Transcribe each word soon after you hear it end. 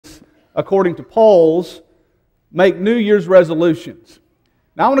according to polls, make New Year's resolutions.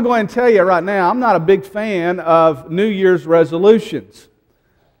 Now, I want to go ahead and tell you right now, I'm not a big fan of New Year's resolutions.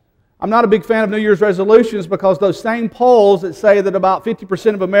 I'm not a big fan of New Year's resolutions because those same polls that say that about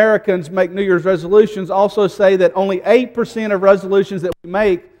 50% of Americans make New Year's resolutions also say that only 8% of resolutions that we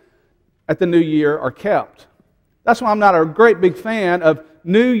make at the New Year are kept. That's why I'm not a great big fan of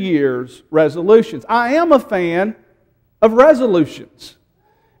New Year's resolutions. I am a fan of resolutions.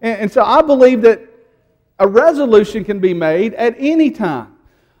 And so I believe that a resolution can be made at any time.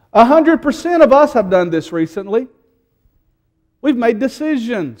 100% of us have done this recently. We've made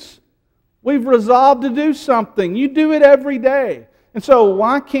decisions. We've resolved to do something. You do it every day. And so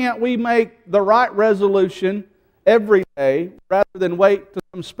why can't we make the right resolution every day rather than wait to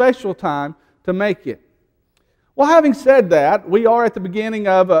some special time to make it? Well, having said that, we are at the beginning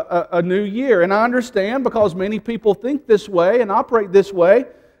of a new year. And I understand because many people think this way and operate this way.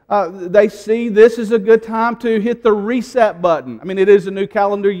 They see this as a good time to hit the reset button. I mean, it is a new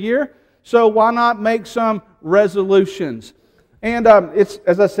calendar year, so why not make some resolutions? And it's,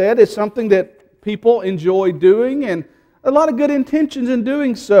 as I said, it's something that people enjoy doing and a lot of good intentions in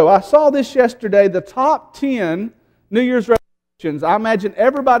doing so. I saw this yesterday, the top 10 New Year's resolutions. I imagine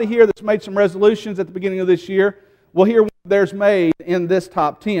everybody here that's made some resolutions at the beginning of this year will hear what theirs made in this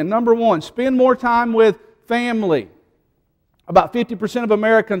top 10. Number 1, spend more time with family. About 50% of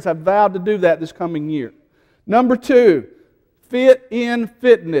Americans have vowed to do that this coming year. Number 2, fit in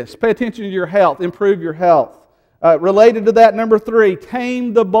fitness. Pay attention to your health, improve your health. Related to that, number 3,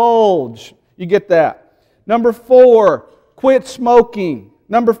 tame the bulge. You get that. Number 4, quit smoking.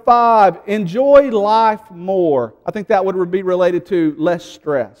 Number 5, enjoy life more. I think that would be related to less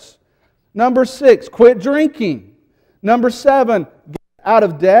stress. Number 6, quit drinking. Number 7, get out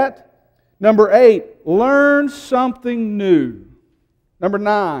of debt. Number 8, learn something new. Number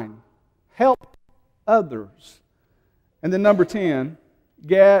 9, help others. And then number 10,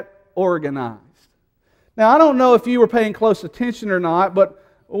 get organized. Now, I don't know if you were paying close attention or not, but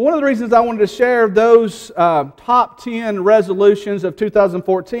one of the reasons I wanted to share those top 10 resolutions of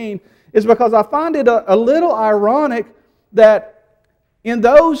 2014 is because I find it a little ironic that in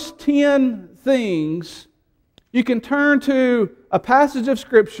those 10 things, you can turn to a passage of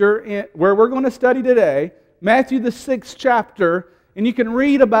Scripture where we're going to study today, Matthew the 6th chapter, and you can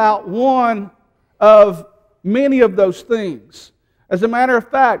read about one of many of those things. As a matter of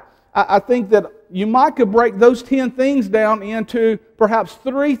fact, I think that you might could break those 10 things down into perhaps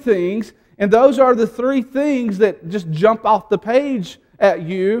 3 things, and those are the 3 things that just jump off the page at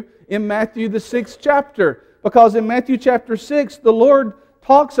you in Matthew the 6th chapter. Because in Matthew chapter 6, the Lord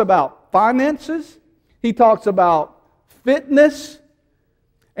talks about finances, He talks about fitness,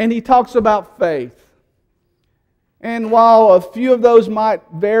 and He talks about faith. And while a few of those might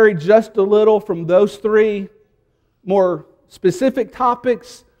vary just a little from those 3 more specific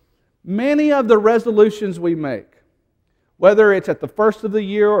topics, many of the resolutions we make, whether it's at the first of the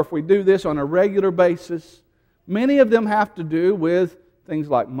year or if we do this on a regular basis, many of them have to do with things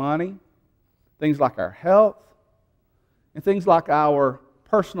like money, things like our health, and things like our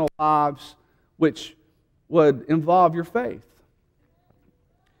personal lives, which would involve your faith.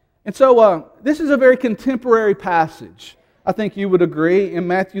 And so this is a very contemporary passage, I think you would agree, in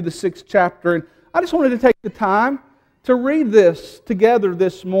Matthew the 6th chapter. And I just wanted to take the time to read this together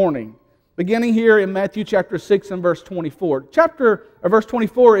this morning, beginning here in Matthew chapter 6 and verse 24. Verse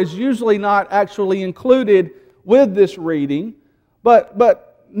 24 is usually not actually included with this reading,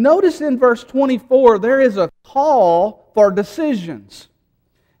 but notice in verse 24 there is a call for decisions.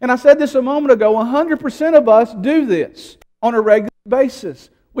 And I said this a moment ago, 100% of us do this on a regular basis.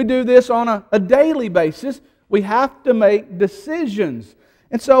 We do this on a daily basis. We have to make decisions.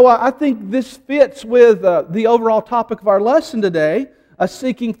 And so I think this fits with the overall topic of our lesson today,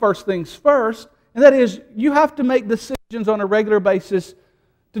 seeking first things first. And that is, you have to make decisions on a regular basis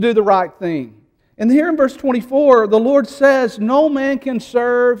to do the right thing. And here in verse 24, the Lord says, no man can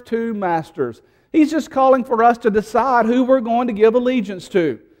serve 2 masters. He's just calling for us to decide who we're going to give allegiance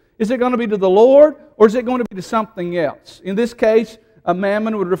to. Is it going to be to the Lord, or is it going to be to something else? In this case, a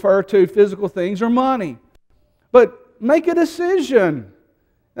mammon would refer to physical things or money. But make a decision.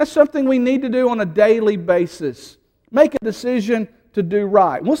 That's something we need to do on a daily basis. Make a decision to do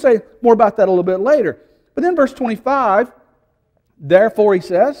right. We'll say more about that a little bit later. But then verse 25, therefore he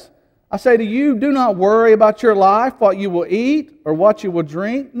says, I say to you, do not worry about your life, what you will eat or what you will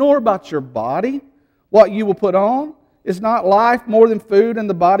drink, nor about your body, what you will put on. Is not life more than food and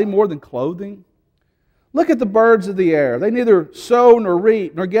the body more than clothing? Look at the birds of the air. They neither sow nor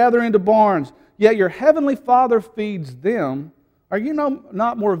reap nor gather into barns, yet your heavenly Father feeds them. Are you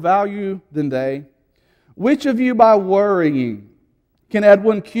not more value than they? Which of you by worrying can add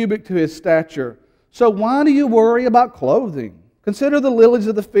 1 cubit to his stature? So why do you worry about clothing? Consider the lilies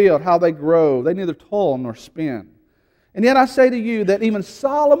of the field, how they grow. They neither toil nor spin. And yet I say to you that even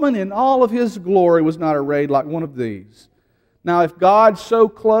Solomon in all of his glory was not arrayed like one of these. Now if God so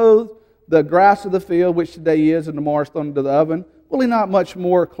clothed the grass of the field, which today is and tomorrow is thrown into the oven, will He not much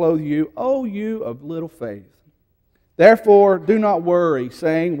more clothe you, O you of little faith? Therefore do not worry,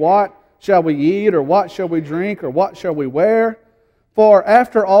 saying, what shall we eat, or what shall we drink, or what shall we wear? For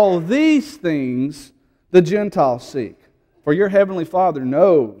after all these things the Gentiles seek. For your heavenly Father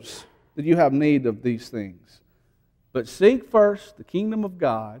knows that you have need of these things. But seek first the kingdom of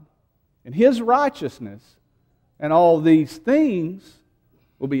God and His righteousness, and all these things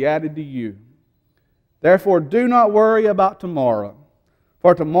will be added to you. Therefore do not worry about tomorrow,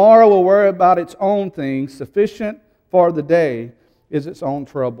 for tomorrow will worry about its own things. Sufficient for the day is its own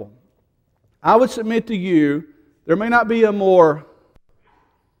trouble. I would submit to you, there may not be a more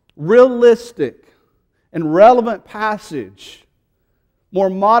realistic and relevant passage, more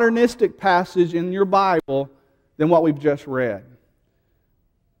modernistic passage in your Bible than what we've just read.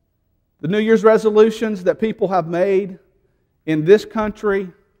 The New Year's resolutions that people have made in this country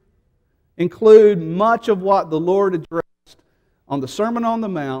include much of what the Lord addressed on the Sermon on the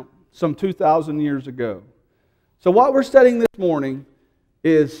Mount some 2,000 years ago. So what we're studying this morning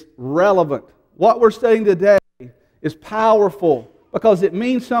is relevant. What we're studying today is powerful because it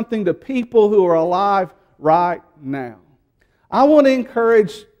means something to people who are alive right now. I want to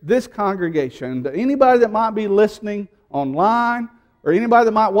encourage this congregation, to anybody that might be listening online or anybody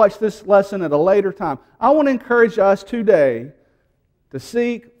that might watch this lesson at a later time, I want to encourage us today to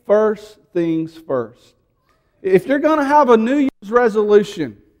seek first things first. If you're going to have a New Year's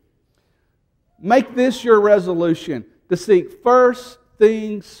resolution, make this your resolution, to seek first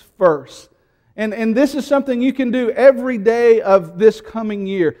things first. And this is something you can do every day of this coming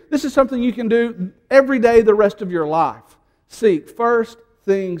year. This is something you can do every day the rest of your life. Seek first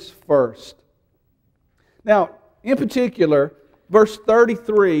things first. Now, in particular, verse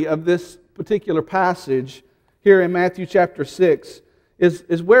 33 of this particular passage here in Matthew chapter 6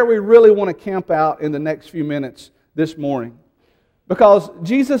 is where we really want to camp out in the next few minutes this morning. Because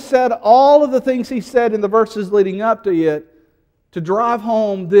Jesus said all of the things He said in the verses leading up to it to drive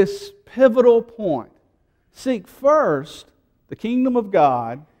home this pivotal point. Seek first the kingdom of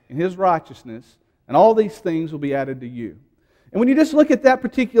God and His righteousness, and all these things will be added to you. And when you just look at that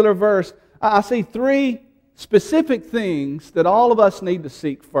particular verse, I see 3 specific things that all of us need to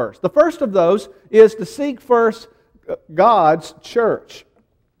seek first. The first of those is to seek first God's church.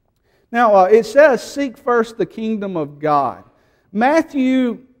 Now, it says, seek first the kingdom of God.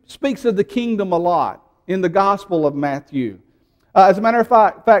 Matthew speaks of the kingdom a lot in the Gospel of Matthew. As a matter of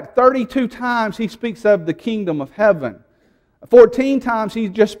fact, 32 times he speaks of the kingdom of heaven. 14 times he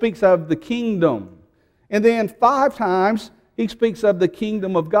just speaks of the kingdom. And then 5 times he speaks of the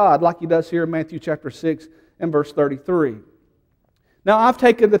kingdom of God, like he does here in Matthew chapter 6 and verse 33. Now, I've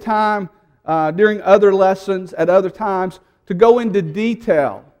taken the time during other lessons at other times to go into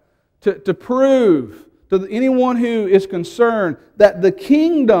detail, to prove to anyone who is concerned that the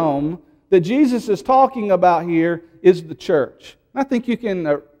kingdom that Jesus is talking about here is the church. I think you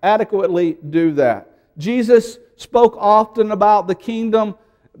can adequately do that. Jesus spoke often about the kingdom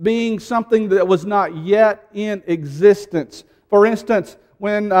being something that was not yet in existence. For instance,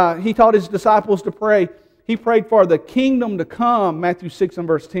 when He taught His disciples to pray, He prayed for the kingdom to come, Matthew 6 and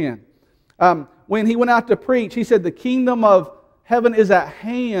verse 10. When He went out to preach, He said the kingdom of heaven is at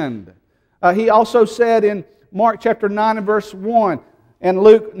hand. He also said in Mark chapter 9 and verse 1 and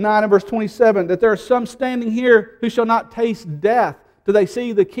Luke 9 and verse 27 that there are some standing here who shall not taste death till they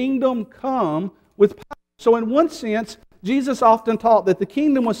see the kingdom come with power. So in one sense, Jesus often taught that the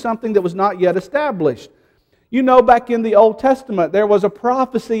kingdom was something that was not yet established. You know, back in the Old Testament, there was a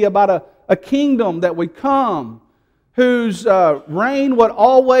prophecy about a kingdom that would come, whose reign would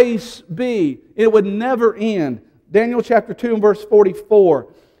always be. It would never end. Daniel chapter 2 and verse 44.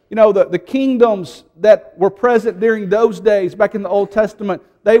 You know, the kingdoms that were present during those days, back in the Old Testament,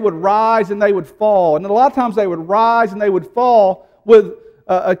 they would rise and they would fall. And a lot of times they would rise and they would fall with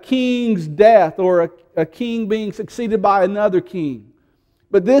a king's death or a king being succeeded by another king.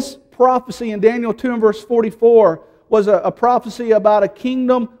 But this prophecy in Daniel 2 and verse 44 was a prophecy about a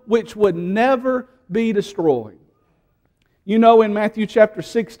kingdom which would never be destroyed. You know, in Matthew chapter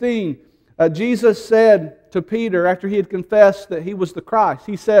 16, Jesus said to Peter, after he had confessed that he was the Christ,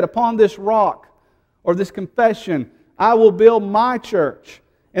 He said, upon this rock, or this confession, I will build my church,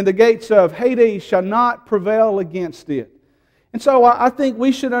 and the gates of Hades shall not prevail against it. And so I think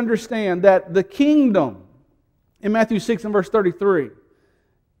we should understand that the kingdom in Matthew 6 and verse 33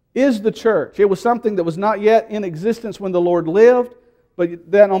 is the church. It was something that was not yet in existence when the Lord lived, but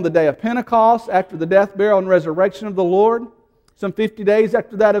then on the day of Pentecost, after the death, burial, and resurrection of the Lord, some 50 days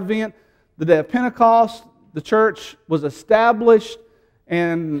after that event, the day of Pentecost, the church was established,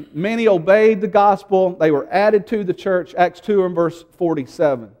 and many obeyed the gospel. They were added to the church, Acts 2 and verse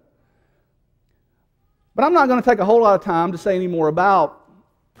 47. But I'm not going to take a whole lot of time to say any more about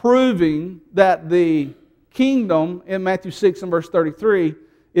proving that the kingdom in Matthew 6 and verse 33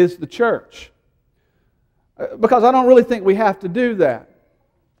 is the church, because I don't really think we have to do that.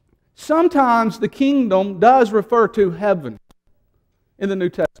 Sometimes the kingdom does refer to heaven in the New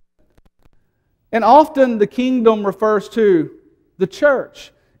Testament. And often the kingdom refers to the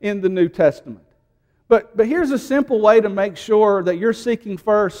church in the New Testament. But here's a simple way to make sure that you're seeking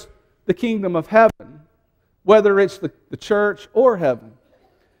first the kingdom of heaven, whether it's the church or heaven.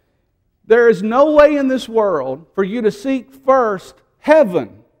 There is no way in this world for you to seek first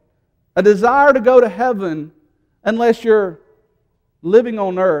heaven, a desire to go to heaven, unless you're living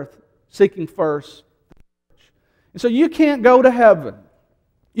on earth seeking first the church. And so you can't go to heaven.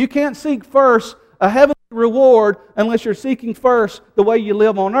 You can't seek first a heavenly reward unless you're seeking first the way you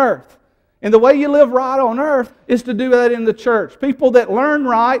live on earth. And the way you live right on earth is to do that in the church. People that learn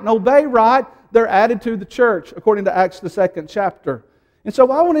right and obey right, they're added to the church, according to Acts the 2nd chapter. And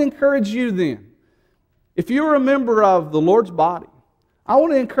so I want to encourage you then, if you're a member of the Lord's body, I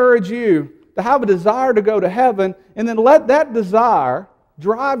want to encourage you to have a desire to go to heaven, and then let that desire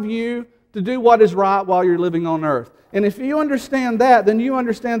drive you to do what is right while you're living on earth. And if you understand that, then you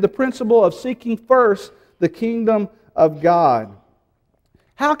understand the principle of seeking first the kingdom of God.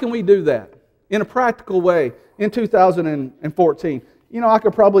 How can we do that in a practical way in 2014? You know, I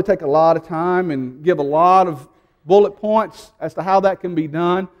could probably take a lot of time and give a lot of bullet points as to how that can be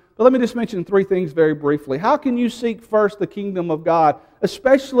done. But let me just mention three things very briefly. How can you seek first the kingdom of God,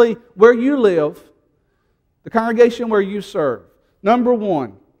 especially where you live, the congregation where you serve? Number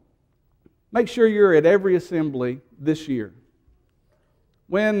one, make sure you're at every assembly this year.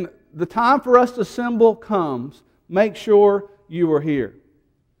 When the time for us to assemble comes, make sure you are here.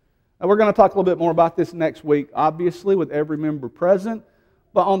 Now, we're going to talk a little bit more about this next week, obviously, with every member present.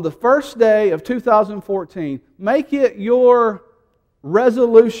 But on the first day of 2014, make it your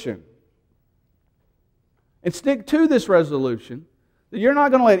resolution, and stick to this resolution, that you're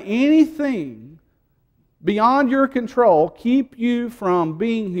not going to let anything beyond your control keep you from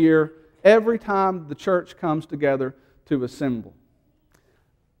being here every time the church comes together to assemble.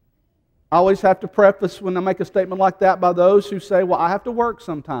 I always have to preface when I make a statement like that by those who say, well, I have to work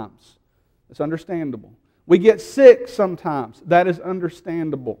sometimes. It's understandable. We get sick sometimes. That is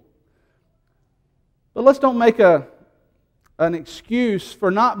understandable. But let's don't make an excuse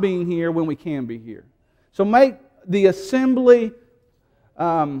for not being here when we can be here. So make the assembly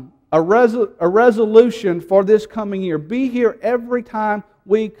a resolution for this coming year. Be here every time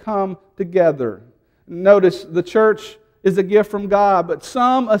we come together. Notice the church is a gift from God, but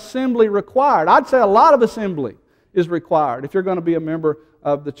some assembly required. I'd say a lot of assembly is required if you're going to be a member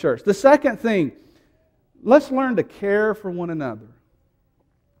of the church. The second thing, let's learn to care for one another.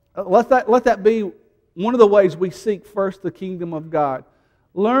 Let that be one of the ways we seek first the kingdom of God.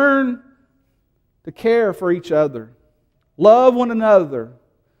 Learn to care for each other. Love one another.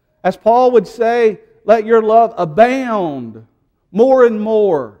 As Paul would say, let your love abound more and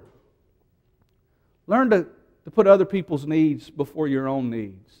more. Learn to put other people's needs before your own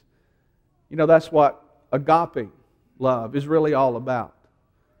needs. You know, that's what agape love is really all about.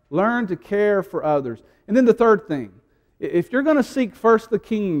 Learn to care for others. And then the third thing, if you're going to seek first the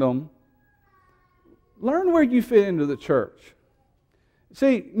kingdom, learn where you fit into the church.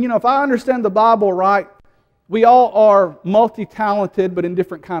 See, you know, if I understand the Bible right, we all are multi-talented, but in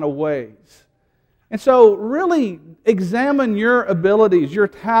different kind of ways. And so really examine your abilities, your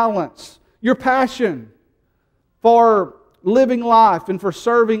talents, your passion for living life and for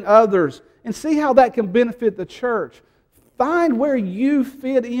serving others, and see how that can benefit the church. Find where you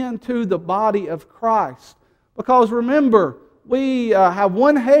fit into the body of Christ. Because remember, we have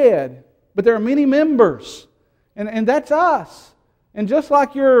one head, but there are many members. And that's us. And just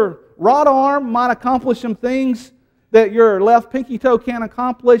like your right arm might accomplish some things that your left pinky toe can't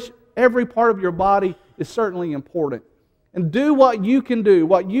accomplish, every part of your body is certainly important. And do what you can do,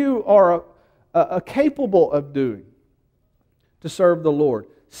 what you are capable of doing to serve the Lord.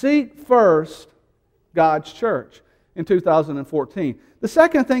 Seek first God's church in 2014. The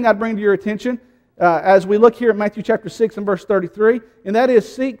second thing I'd bring to your attention as we look here at Matthew chapter 6 and verse 33, and that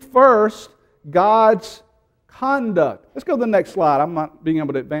is seek first God's conduct. Let's go to the next slide. I'm not being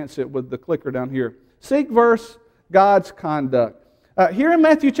able to advance it with the clicker down here. Seek first God's conduct. Here in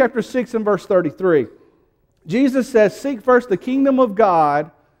Matthew chapter 6 and verse 33, Jesus says, seek first the kingdom of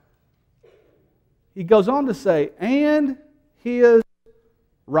God. He goes on to say, and His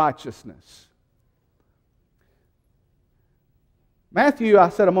righteousness. Matthew, I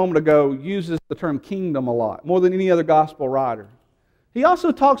said a moment ago, uses the term kingdom a lot, more than any other gospel writer. He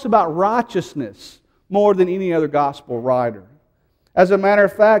also talks about righteousness more than any other gospel writer. As a matter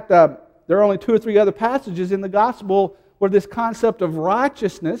of fact, there are only 2 or 3 other passages in the gospel where this concept of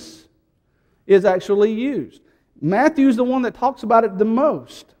righteousness is actually used. Matthew's the one that talks about it the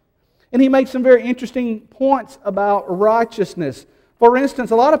most. And he makes some very interesting points about righteousness. For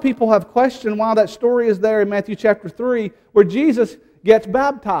instance, a lot of people have questioned why that story is there in Matthew chapter 3 where Jesus gets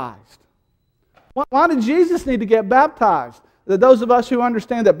baptized. Why did Jesus need to get baptized? Those of us who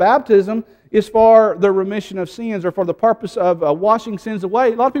understand that baptism is for the remission of sins or for the purpose of washing sins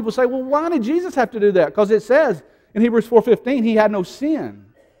away, a lot of people say, well, why did Jesus have to do that? Because it says in Hebrews 4:15, He had no sin.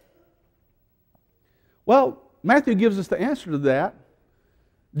 Well, Matthew gives us the answer to that.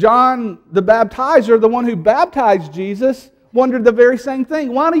 John the baptizer, the one who baptized Jesus, wondered the very same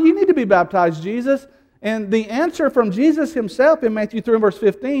thing. Why do you need to be baptized, Jesus? And the answer from Jesus Himself in Matthew 3 and verse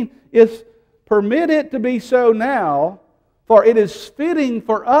 15 is, permit it to be so now, for it is fitting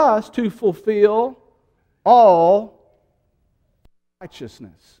for us to fulfill all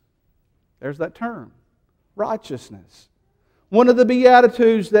righteousness. There's that term, righteousness. One of the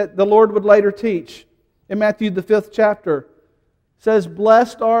Beatitudes that the Lord would later teach in Matthew the 5th chapter says,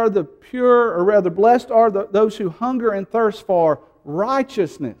 blessed are the pure, or rather, blessed are those who hunger and thirst for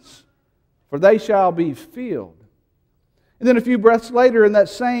righteousness, for they shall be filled. And then a few breaths later in that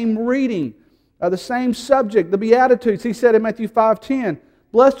same reading, the same subject, the Beatitudes, he said in Matthew 5:10,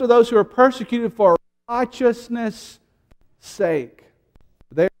 blessed are those who are persecuted for righteousness' sake.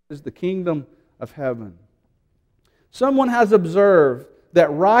 There is the kingdom of heaven. Someone has observed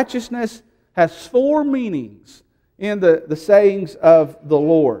that righteousness has 4 meanings in the sayings of the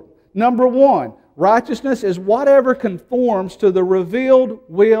Lord. Number 1, righteousness is whatever conforms to the revealed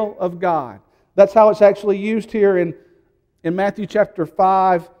will of God. That's how it's actually used here in Matthew chapter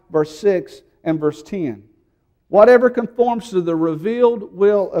 5, verse 6 and verse 10. Whatever conforms to the revealed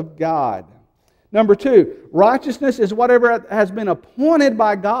will of God. Number 2, righteousness is whatever has been appointed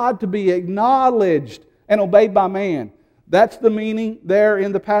by God to be acknowledged and obeyed by man. That's the meaning there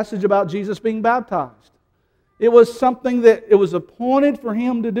in the passage about Jesus being baptized. It was something that it was appointed for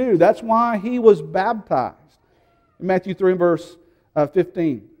Him to do. That's why He was baptized. In Matthew 3 verse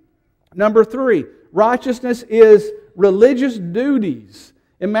 15. Number 3, righteousness is religious duties.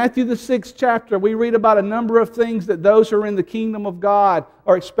 In Matthew the 6th chapter, we read about a number of things that those who are in the kingdom of God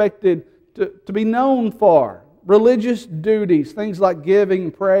are expected to be known for. Religious duties, things like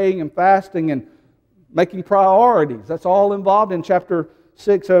giving, praying, and fasting, and making priorities. That's all involved in chapter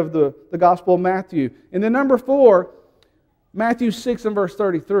 6 of the Gospel of Matthew. And then number 4, Matthew 6 and verse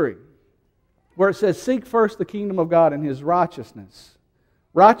 33, where it says, seek first the kingdom of God and His righteousness.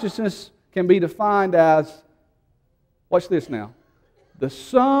 Righteousness can be defined as, watch this now, the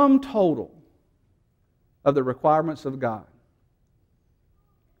sum total of the requirements of God.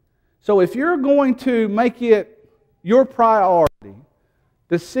 So if you're going to make it your priority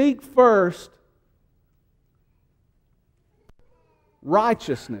to seek first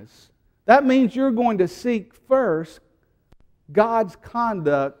righteousness, that means you're going to seek first God's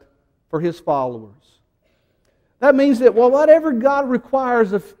conduct for His followers. That means that, well, whatever God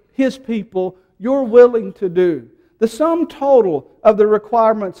requires of His people, you're willing to do. The sum total of the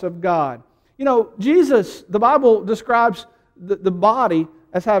requirements of God. You know, Jesus, the Bible describes the body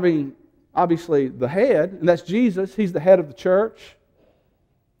as having, obviously, the head, and that's Jesus. He's the head of the church.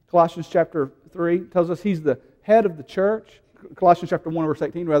 Colossians chapter 3 tells us He's the head of the church. Colossians chapter 1, verse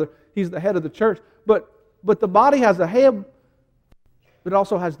 18, rather. He's the head of the church. But the body has a head, but it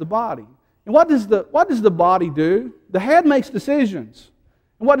also has the body. And what does the body do? The head makes decisions.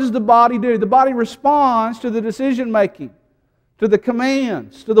 And what does the body do? The body responds to the decision making, to the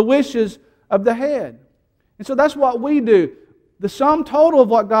commands, to the wishes of the head. And so that's what we do. The sum total of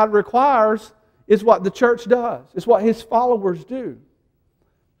what God requires is what the church does. It's what His followers do.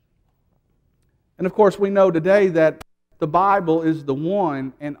 And of course, we know today that the Bible is the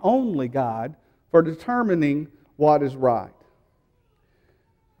one and only guide for determining what is right.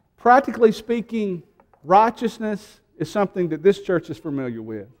 Practically speaking, righteousness is something that this church is familiar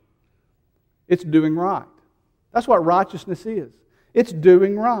with. It's doing right. That's what righteousness is. It's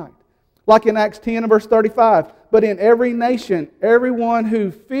doing right. Like in Acts 10 and verse 35. But in every nation, everyone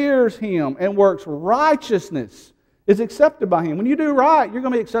who fears Him and works righteousness is accepted by Him. When you do right, you're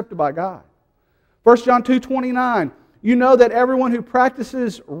going to be accepted by God. 1 John 2:29. You know that everyone who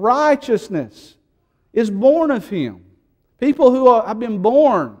practices righteousness is born of Him. People who have been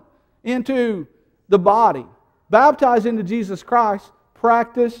born into the body, baptized into Jesus Christ,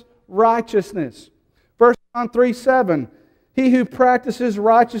 practice righteousness. 1 John 3:7. He who practices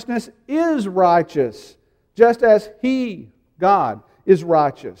righteousness is righteous, just as He, God, is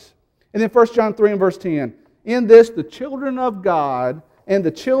righteous. And then 1 John 3 and verse 10. In this the children of God and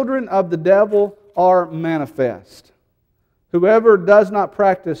the children of the devil are manifest. Whoever does not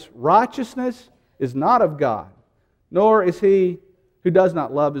practice righteousness is not of God, nor is he who does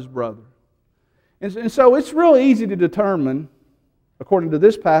not love his brother. And so it's real easy to determine, according to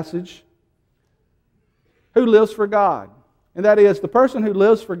this passage, who lives for God. And that is, the person who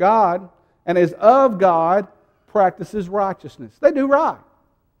lives for God and is of God practices righteousness. They do right.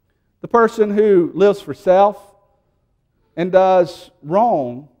 The person who lives for self and does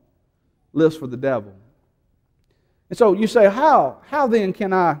wrong lives for the devil. And so you say, how? How then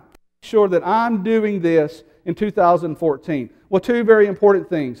can I make sure that I'm doing this in 2014? Well, two very important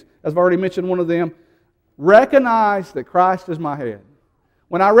things. As I've already mentioned one of them, recognize that Christ is my head.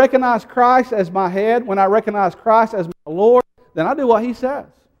 When I recognize Christ as my head, when I recognize Christ as my Lord, then I do what He says.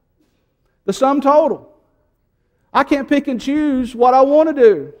 The sum total. I can't pick and choose what I want to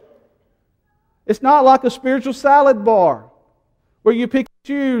do. It's not like a spiritual salad bar where you pick and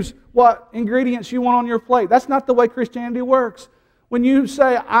choose what ingredients you want on your plate. That's not the way Christianity works. When you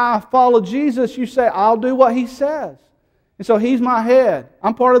say, I follow Jesus, you say, I'll do what He says. And so He's my head.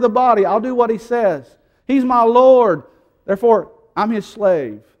 I'm part of the body. I'll do what He says. He's my Lord. Therefore, I'm His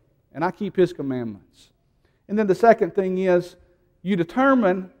slave, and I keep His commandments. And then the second thing is, you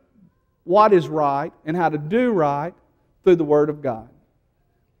determine what is right and how to do right through the Word of God.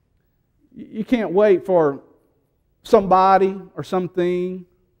 You can't wait for somebody or something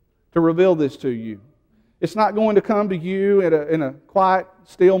to reveal this to you. It's not going to come to you in a quiet,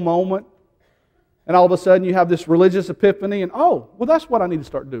 still moment, and all of a sudden you have this religious epiphany, and oh, well, that's what I need to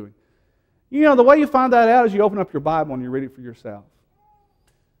start doing. You know, the way you find that out is you open up your Bible and you read it for yourself.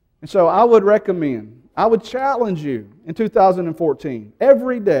 And so I would recommend, I would challenge you in 2014,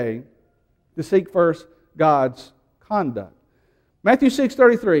 every day, to seek first God's conduct. Matthew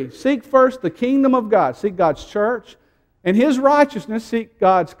 6:33, seek first the kingdom of God, seek God's church, and His righteousness, seek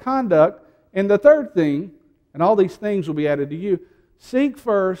God's conduct. And the third thing, and all these things will be added to you, seek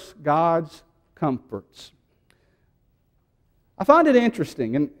first God's comforts. I find it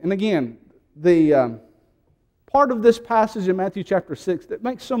interesting, and again, the part of this passage in Matthew chapter 6 that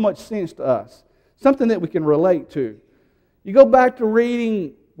makes so much sense to us, something that we can relate to. You go back to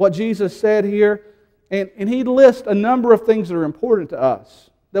reading what Jesus said here, and He lists a number of things that are important to us,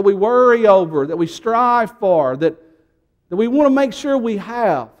 that we worry over, that we strive for, that we want to make sure we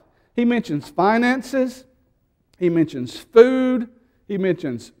have. He mentions finances, He mentions food, He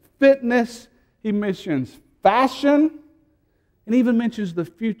mentions fitness, He mentions fashion, and even mentions the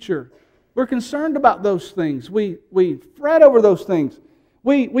future. We're concerned about those things. We fret over those things.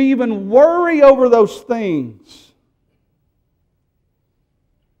 We even worry over those things.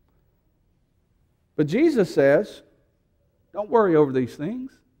 But Jesus says, don't worry over these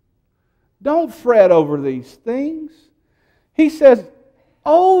things. Don't fret over these things. He says,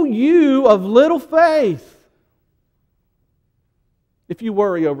 oh, you of little faith, if you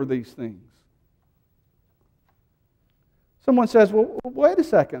worry over these things. Someone says, well, wait a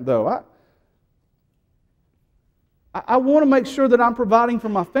second, though. I want to make sure that I'm providing for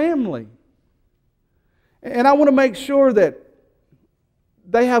my family. And I want to make sure that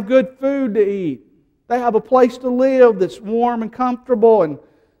they have good food to eat. They have a place to live that's warm and comfortable.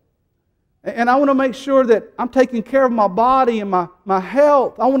 And I want to make sure that I'm taking care of my body and my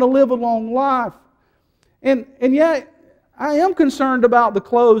health. I want to live a long life. And yet, I am concerned about the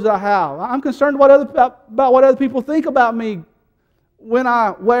clothes I have. I'm concerned about what other people think about me when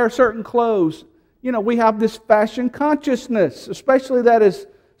I wear certain clothes. You know, we have this fashion consciousness, especially that is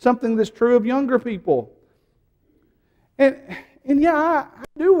something that's true of younger people. And yeah, I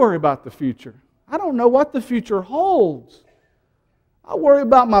do worry about the future. I don't know what the future holds. I worry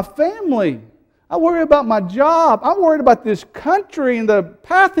about my family. I worry about my job. I'm worried about this country and the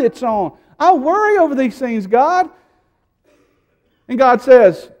path it's on. I worry over these things, God. And God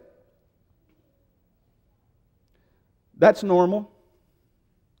says, that's normal.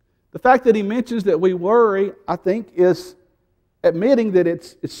 The fact that He mentions that we worry, I think, is admitting that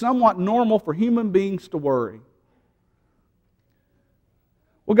it's somewhat normal for human beings to worry.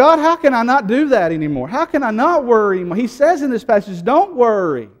 Well, God, how can I not do that anymore? How can I not worry anymore? He says in this passage, don't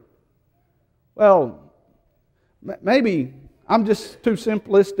worry. Well, maybe I'm just too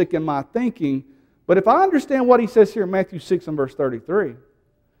simplistic in my thinking, but if I understand what he says here in Matthew 6 and verse 33,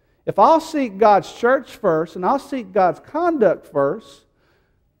 if I'll seek God's church first and I'll seek God's conduct first,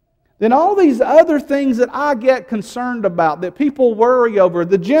 then all these other things that I get concerned about, that people worry over,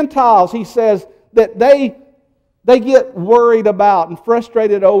 the Gentiles, he says, that they get worried about and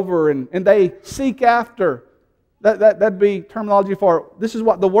frustrated over and they seek after. That'd be terminology for, this is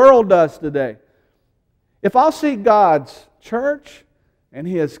what the world does today. If I'll seek God's church and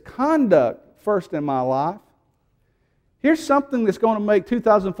His conduct first in my life, here's something that's going to make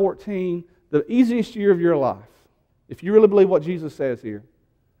 2014 the easiest year of your life. If you really believe what Jesus says here.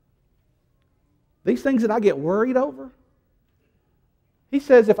 These things that I get worried over, He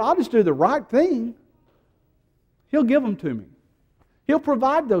says if I'll just do the right thing, He'll give them to me. He'll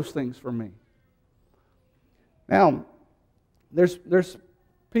provide those things for me. Now, there's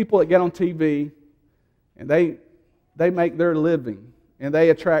people that get on TV and they make their living and they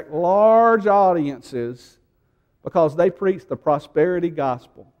attract large audiences because they preach the prosperity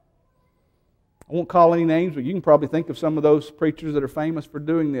gospel. I won't call any names, but you can probably think of some of those preachers that are famous for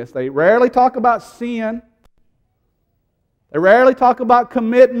doing this. They rarely talk about sin. They rarely talk about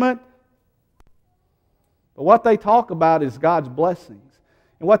commitment. But what they talk about is God's blessings.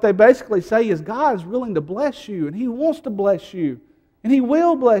 And what they basically say is God is willing to bless you, and He wants to bless you, and He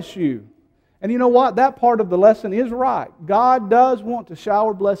will bless you. And you know what? That part of the lesson is right. God does want to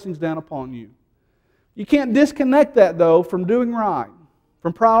shower blessings down upon you. You can't disconnect that, though, from doing right,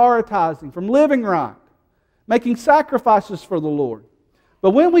 from prioritizing, from living right, making sacrifices for the Lord.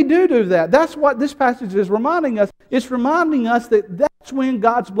 But when we do that, that's what this passage is reminding us. It's reminding us that that's when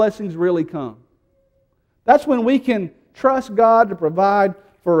God's blessings really come. That's when we can trust God to provide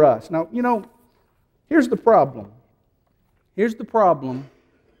for us. Now, here's the problem. Here's the problem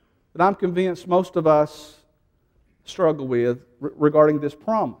that I'm convinced most of us struggle with regarding this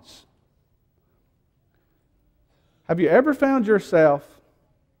promise. Have you ever found yourself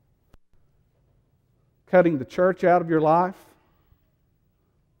cutting the church out of your life?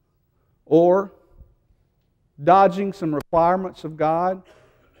 Or dodging some requirements of God,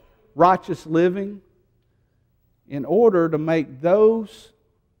 righteous living, in order to make those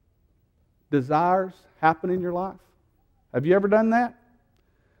desires happen in your life? Have you ever done that?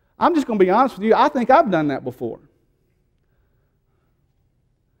 I'm just going to be honest with you. I think I've done that before.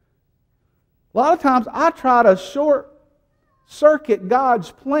 A lot of times I try to short-circuit God's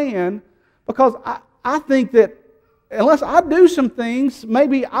plan because I think that unless I do some things,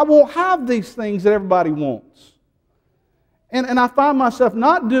 maybe I won't have these things that everybody wants. And I find myself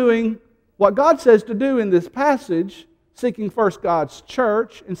not doing what God says to do in this passage, seeking first God's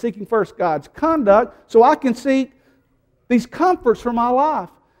church and seeking first God's conduct, so I can seek these comforts for my life.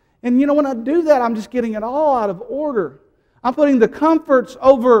 And when I do that, I'm just getting it all out of order. I'm putting the comforts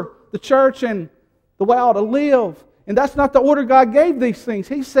over the church and the way I ought to live. And that's not the order God gave these things.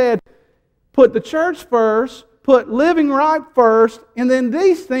 He said, put the church first, put living right first, and then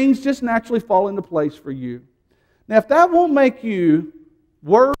these things just naturally fall into place for you. Now, if that won't make you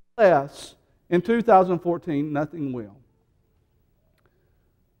worry less in 2014, nothing will.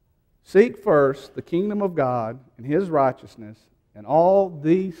 Seek first the kingdom of God and His righteousness, and all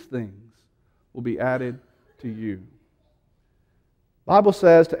these things will be added to you. The Bible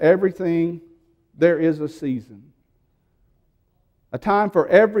says to everything there is a season, a time for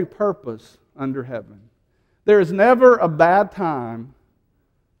every purpose under heaven. There is never a bad time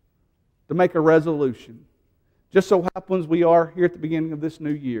to make a resolution. Just so happens we are here at the beginning of this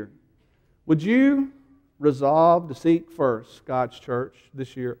new year. Would you resolve to seek first God's church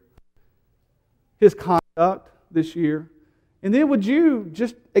this year, His conduct this year, and then would you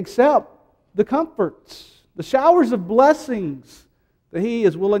just accept the comforts, the showers of blessings that He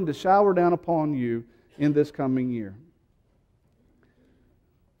is willing to shower down upon you in this coming year?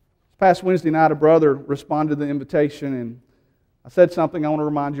 Past Wednesday night, a brother responded to the invitation, and I said something I want to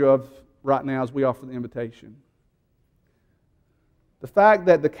remind you of right now as we offer the invitation. The fact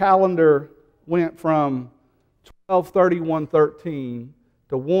that the calendar went from 12/31/13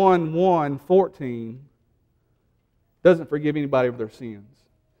 to 1/1/14 doesn't forgive anybody of their sins.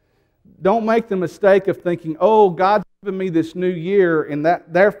 Don't make the mistake of thinking, oh, God's given me this new year, and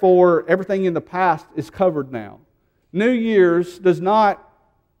that therefore everything in the past is covered now. New Year's does not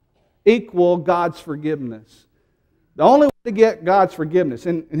equal God's forgiveness. The only way to get God's forgiveness,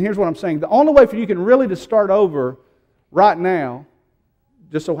 and here's what I'm saying, the only way for you can really to start over right now,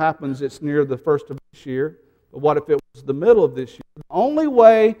 just so happens it's near the first of this year, but what if it was towards the middle of this year, the only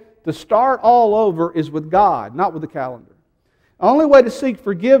way to start all over is with God, not with the calendar. The only way to seek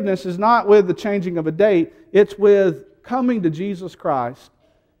forgiveness is not with the changing of a date, it's with coming to Jesus Christ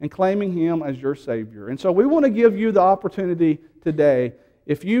and claiming Him as your Savior. And so we want to give you the opportunity today,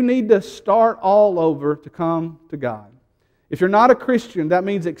 if you need to start all over, to come to God. If you're not a Christian, that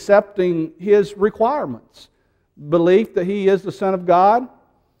means accepting His requirements. Belief that He is the Son of God.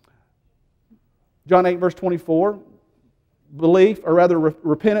 John 8, verse 24. Belief, or rather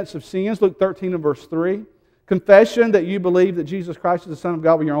repentance of sins. Luke 13 and verse 3. Confession that you believe that Jesus Christ is the Son of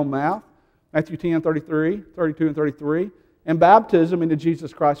God with your own mouth. Matthew 10, 33, 32 and 33. And baptism into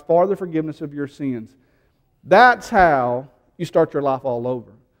Jesus Christ for the forgiveness of your sins. That's how you start your life all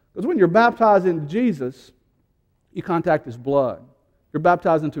over. Because when you're baptized into Jesus, you contact His blood. You're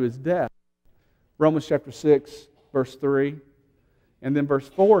baptized into His death. Romans chapter 6, verse 3. And then verse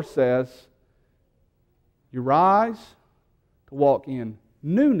 4 says, you rise to walk in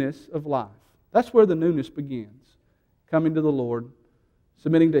newness of life. That's where the newness begins. Coming to the Lord,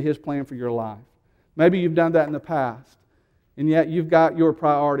 submitting to His plan for your life. Maybe you've done that in the past, and yet you've got your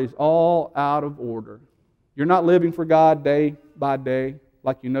priorities all out of order. You're not living for God day by day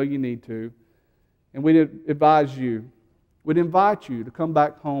like you know you need to. And we'd advise you, we'd invite you to come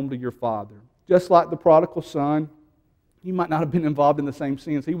back home to your Father. Just like the prodigal son, you might not have been involved in the same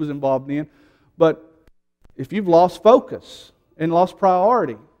sins he was involved in, but if you've lost focus and lost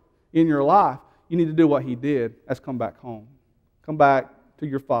priority in your life, you need to do what he did. That's come back home. Come back to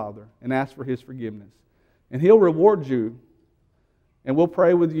your Father and ask for His forgiveness. And He'll reward you, and we'll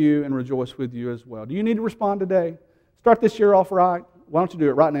pray with you and rejoice with you as well. Do you need to respond today? Start this year off right. Why don't you do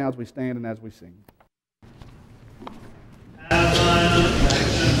it right now as we stand and as we sing?